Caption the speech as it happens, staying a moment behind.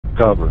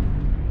cover.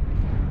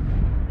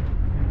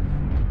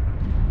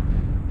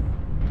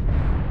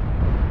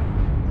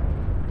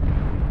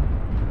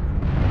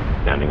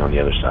 Standing on the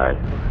other side.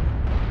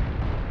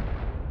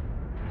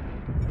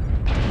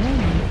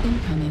 Warning,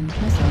 incoming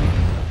missile.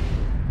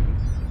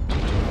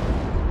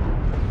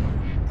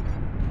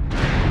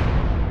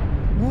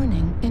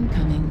 Warning,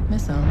 incoming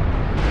missile.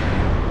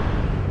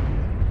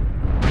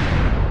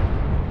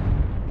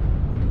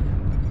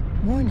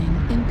 Warning,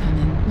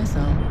 incoming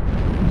missile.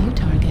 New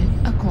target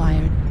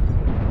acquired.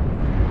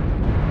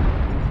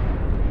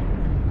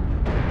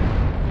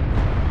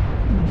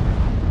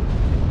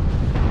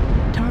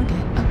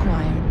 Target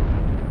acquired.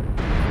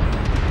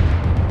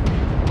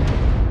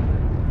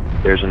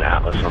 There's an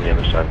Atlas on the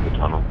other side of the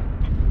tunnel.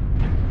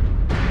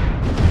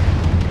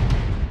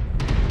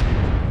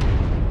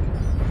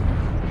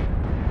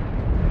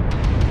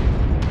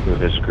 Move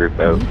this group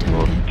out. New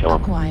We'll target kill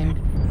him. acquired.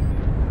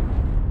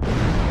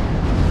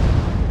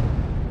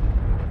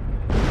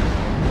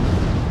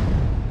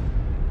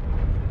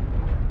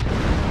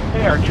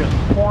 They are just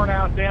pouring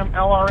out damn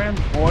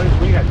LRMs, boys.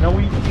 We got no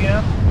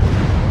EPM.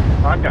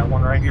 I've got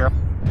one right here.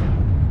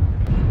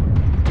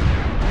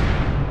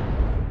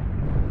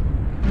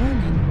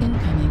 Warning,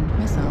 incoming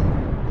missile.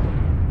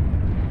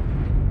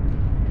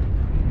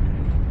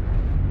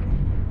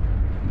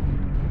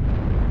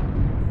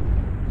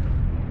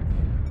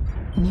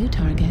 New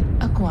target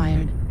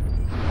acquired.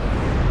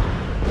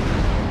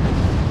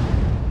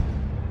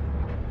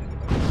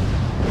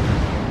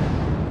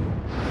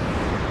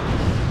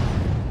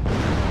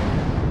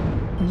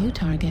 New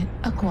target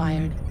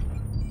acquired.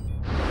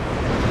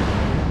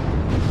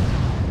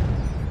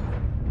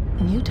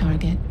 New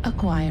target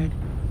acquired.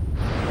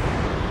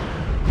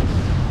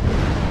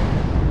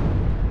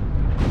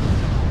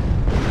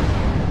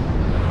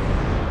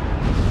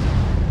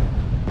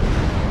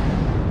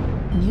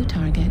 New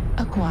target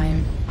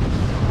acquired.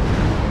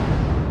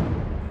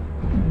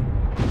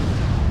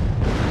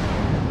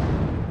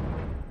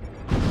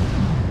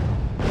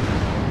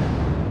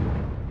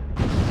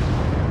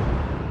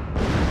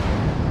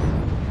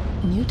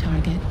 New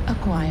target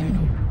acquired.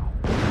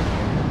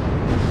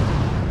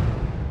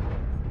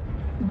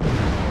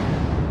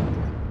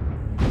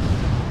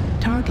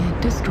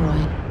 Target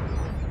destroyed.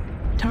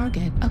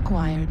 Target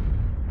acquired.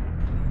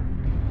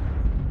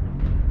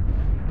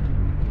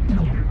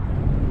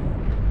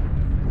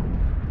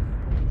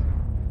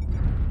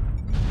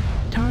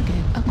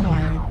 Target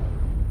acquired.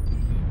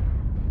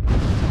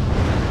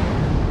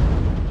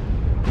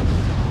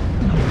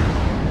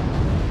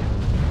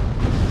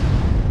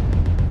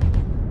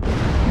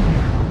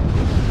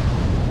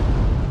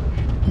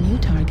 New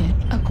target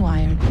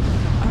acquired.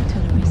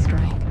 Artillery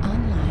strike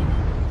online.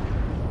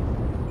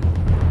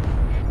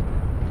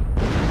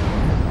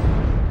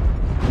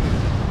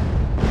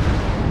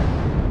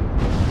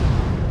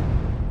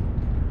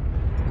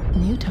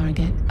 New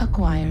target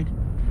acquired.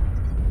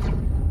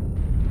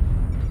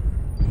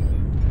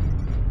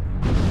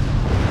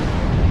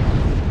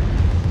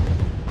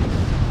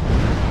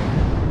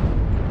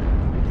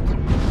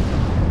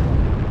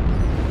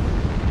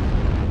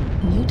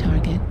 New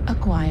target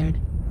acquired.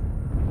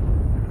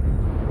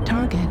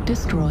 Target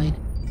destroyed.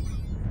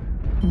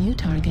 New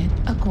target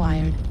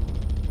acquired.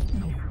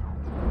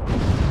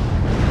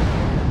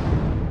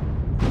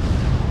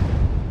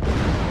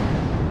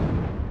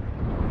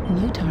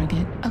 New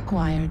target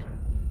acquired.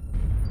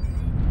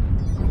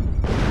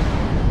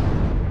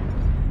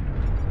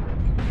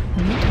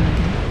 New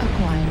target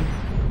acquired.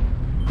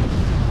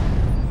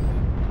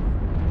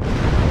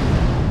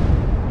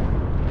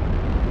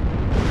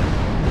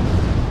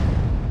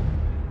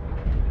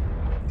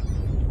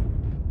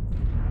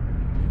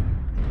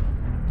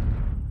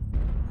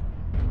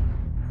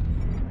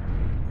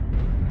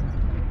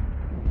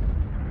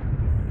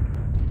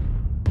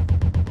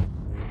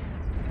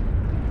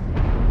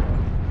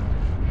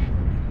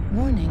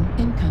 Warning,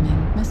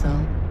 incoming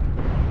missile.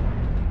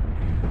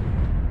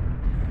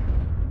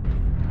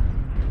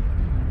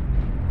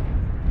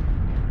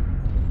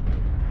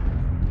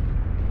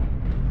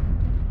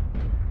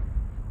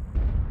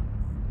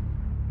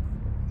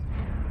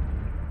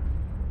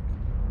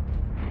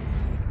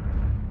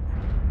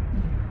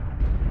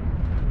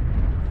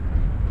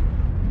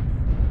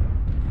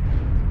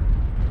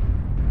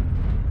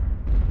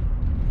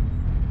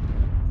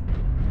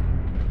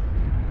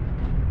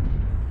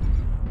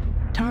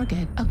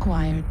 Target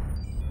acquired.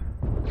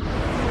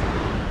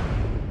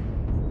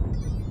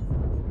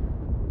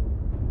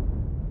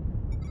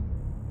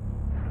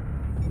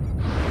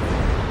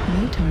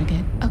 New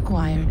target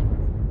acquired.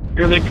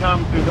 Here they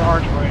come through the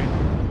archway.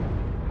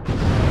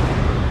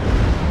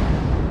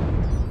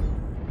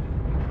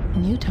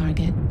 New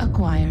target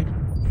acquired.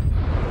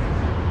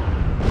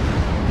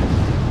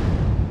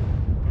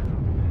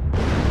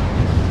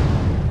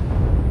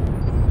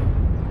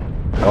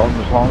 Held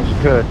him as long as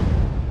he could.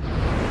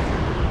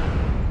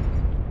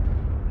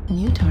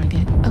 New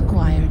target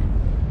acquired.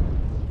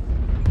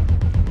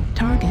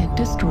 Target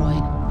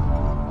destroyed.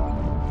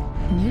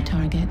 New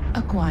target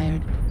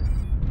acquired.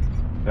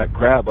 That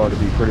crab ought to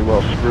be pretty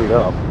well screwed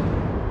up.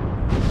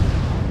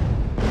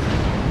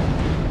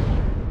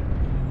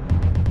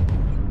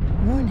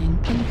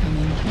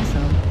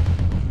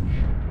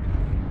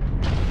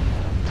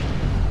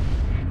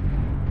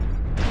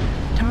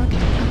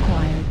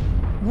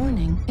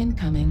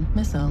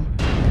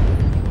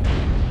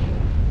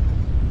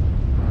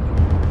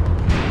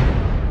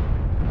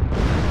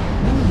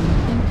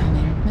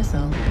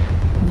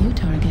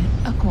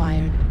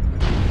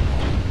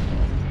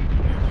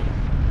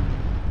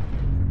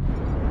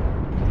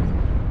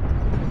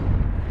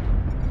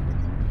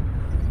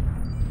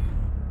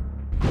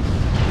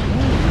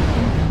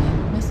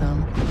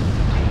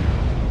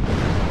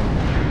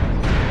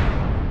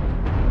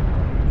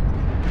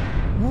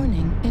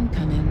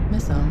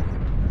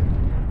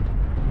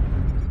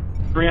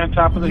 on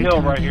top of the New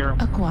hill right target here.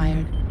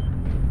 Acquired.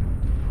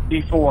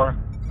 D4.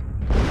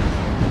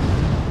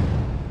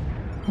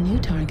 New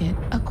target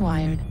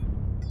acquired.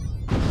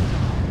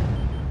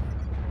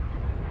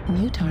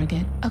 New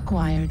target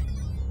acquired.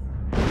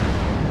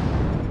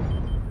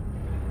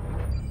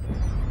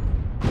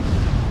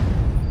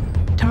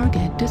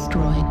 Target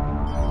destroyed.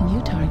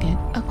 New target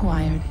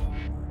acquired.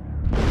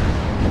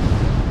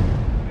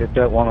 Hit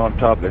that one on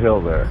top of the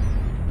hill there.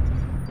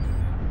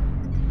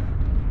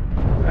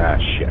 Ah,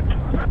 shit.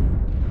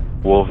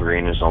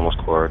 Wolverine is almost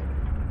cored.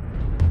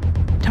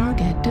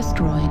 Target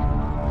destroyed.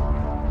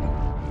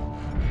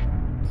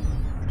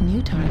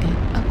 New target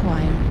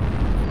acquired.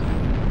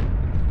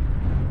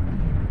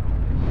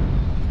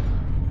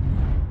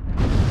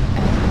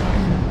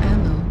 LRM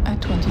ammo at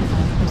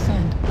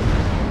 25%.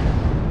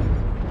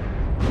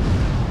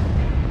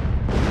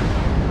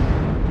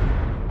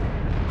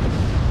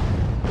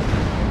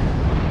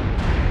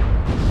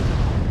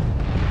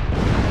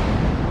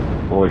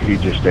 Boy, he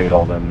just ate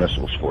all them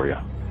missiles for you.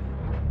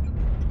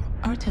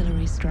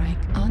 Artillery strike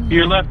on. To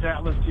your left,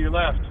 Atlas, to your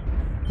left.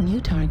 New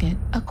target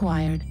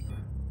acquired.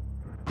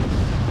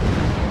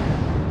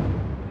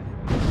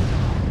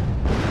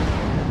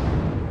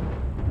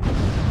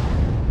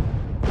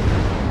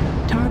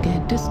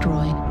 Target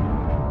destroyed.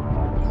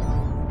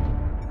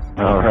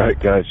 All right,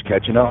 guys,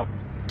 catching up.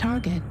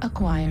 Target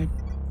acquired.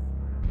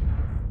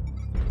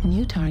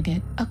 New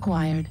target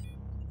acquired.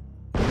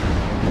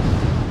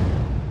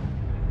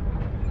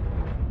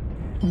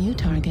 New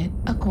target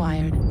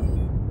acquired.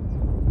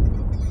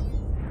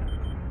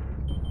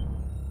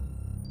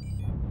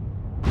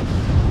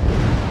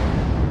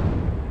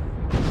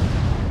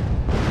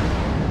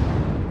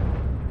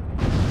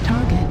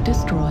 Target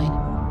destroyed.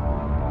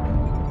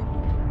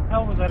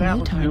 How was that New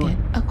Atlas target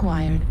doing?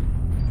 acquired.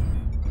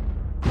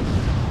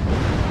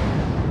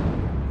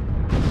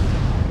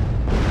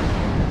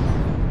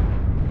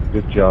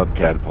 Good job,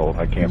 Catapult.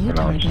 I can't New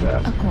pronounce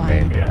target that.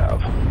 acquired. Name you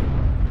have.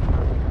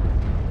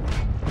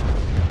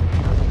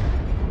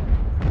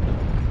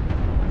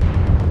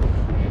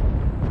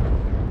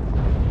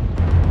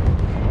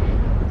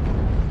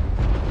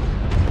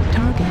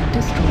 Target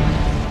destroyed.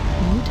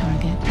 New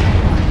target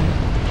acquired.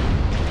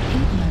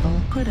 Heat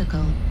level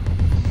critical.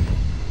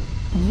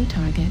 New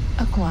target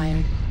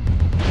acquired.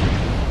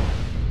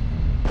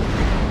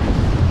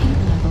 Heat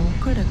level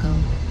critical.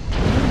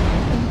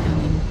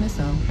 Incoming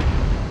missile.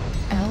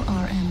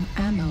 LRM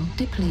ammo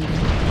depleted.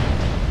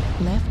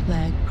 Left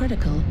leg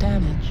critical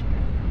damage.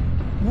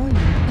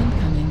 Warning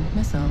incoming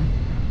missile.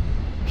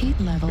 Heat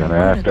level Gonna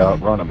have to critical.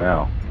 outrun him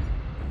now.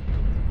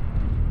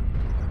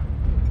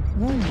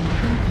 Warning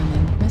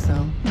incoming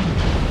missile.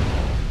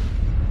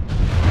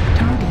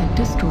 Target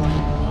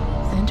destroyed.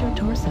 Center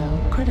torso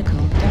critical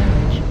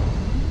damage.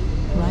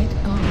 Right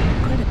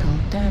arm critical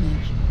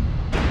damage.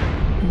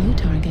 New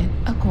target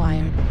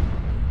acquired.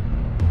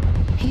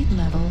 Heat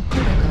level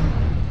critical.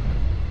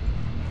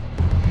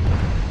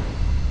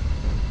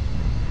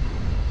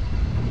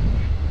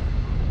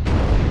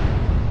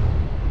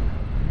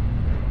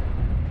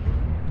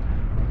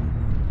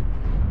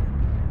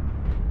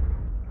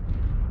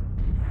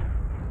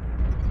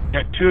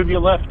 Got two of you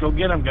left. Go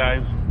get them,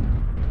 guys.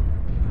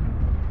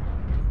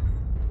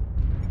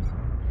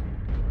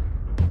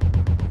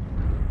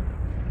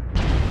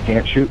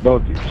 Can't shoot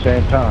both at the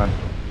same time.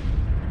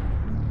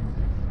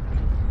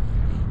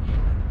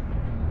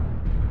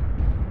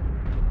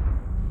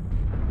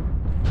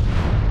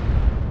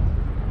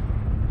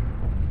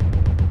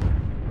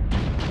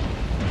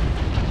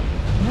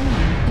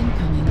 Warning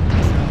incoming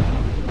missile.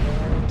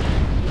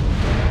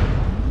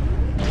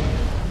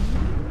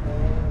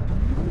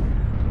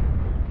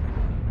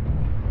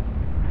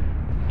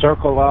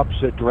 Circle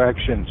opposite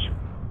directions.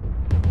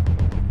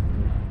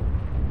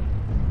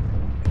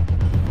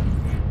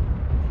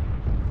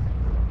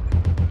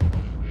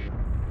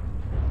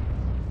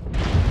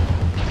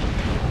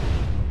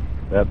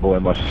 That boy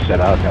must have set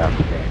out half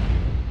the game.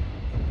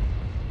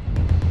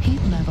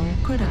 Heat level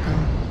critical.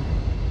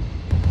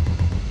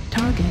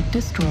 Target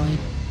destroyed.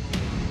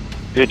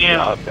 Good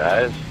job,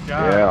 guys.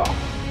 Yeah.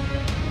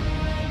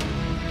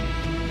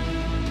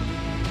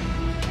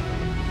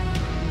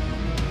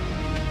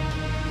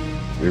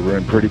 We were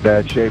in pretty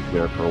bad shape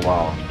there for a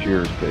while.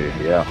 Cheers to you,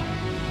 yeah.